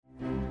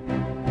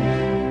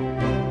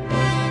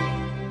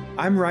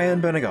I'm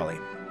Ryan Benegali,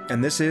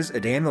 and this is A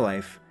Day in the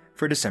Life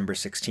for December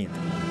 16th.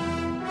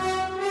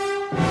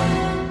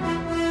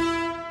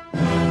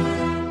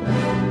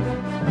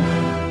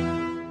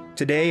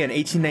 Today in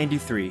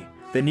 1893,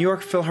 the New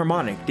York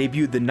Philharmonic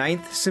debuted the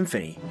Ninth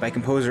Symphony by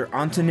composer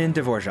Antonín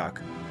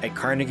Dvořák at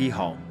Carnegie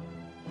Hall.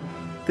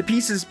 The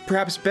piece is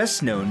perhaps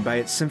best known by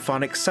its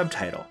symphonic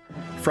subtitle,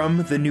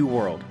 From the New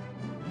World.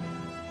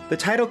 The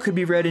title could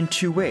be read in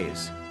two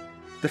ways.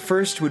 The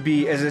first would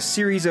be as a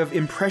series of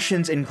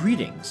impressions and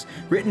greetings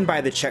written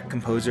by the Czech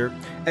composer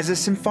as a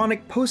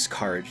symphonic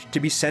postcard to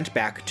be sent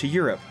back to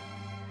Europe.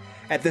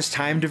 At this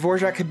time,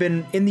 Dvořák had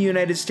been in the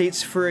United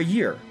States for a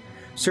year,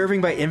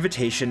 serving by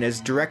invitation as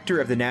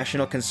director of the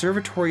National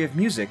Conservatory of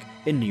Music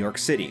in New York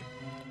City.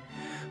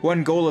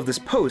 One goal of this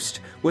post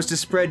was to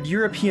spread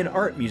European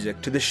art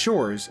music to the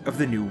shores of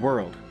the New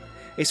World,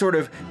 a sort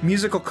of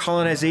musical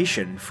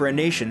colonization for a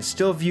nation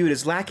still viewed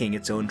as lacking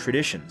its own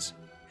traditions.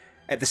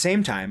 At the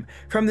same time,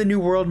 From the New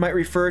World might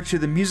refer to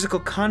the musical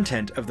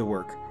content of the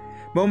work,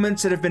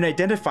 moments that have been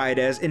identified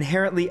as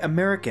inherently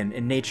American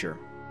in nature.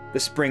 The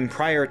spring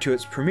prior to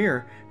its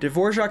premiere,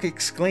 Dvořák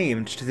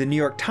exclaimed to the New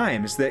York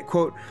Times that,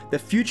 quote, "the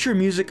future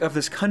music of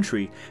this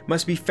country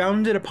must be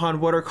founded upon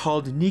what are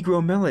called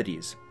Negro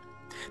melodies.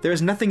 There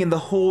is nothing in the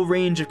whole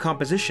range of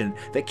composition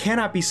that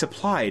cannot be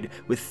supplied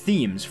with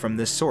themes from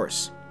this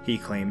source," he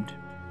claimed.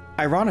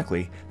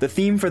 Ironically, the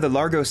theme for the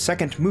Largo's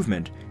second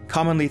movement,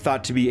 commonly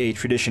thought to be a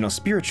traditional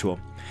spiritual,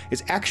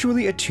 is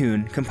actually a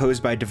tune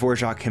composed by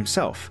Dvořák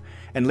himself,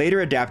 and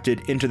later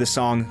adapted into the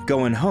song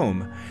Goin'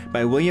 Home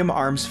by William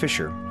Arms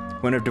Fisher,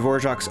 one of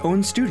Dvořák's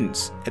own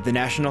students at the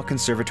National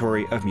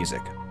Conservatory of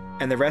Music.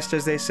 And the rest,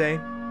 as they say,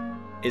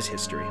 is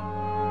history.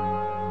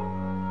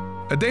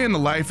 A Day in the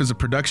Life is a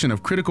production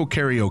of Critical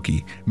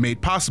Karaoke, made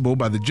possible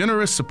by the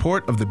generous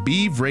support of the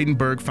B.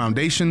 Vredenberg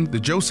Foundation, the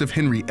Joseph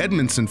Henry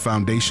Edmondson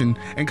Foundation,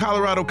 and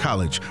Colorado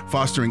College,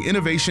 fostering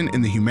innovation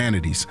in the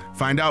humanities.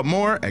 Find out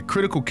more at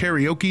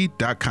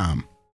criticalkaraoke.com.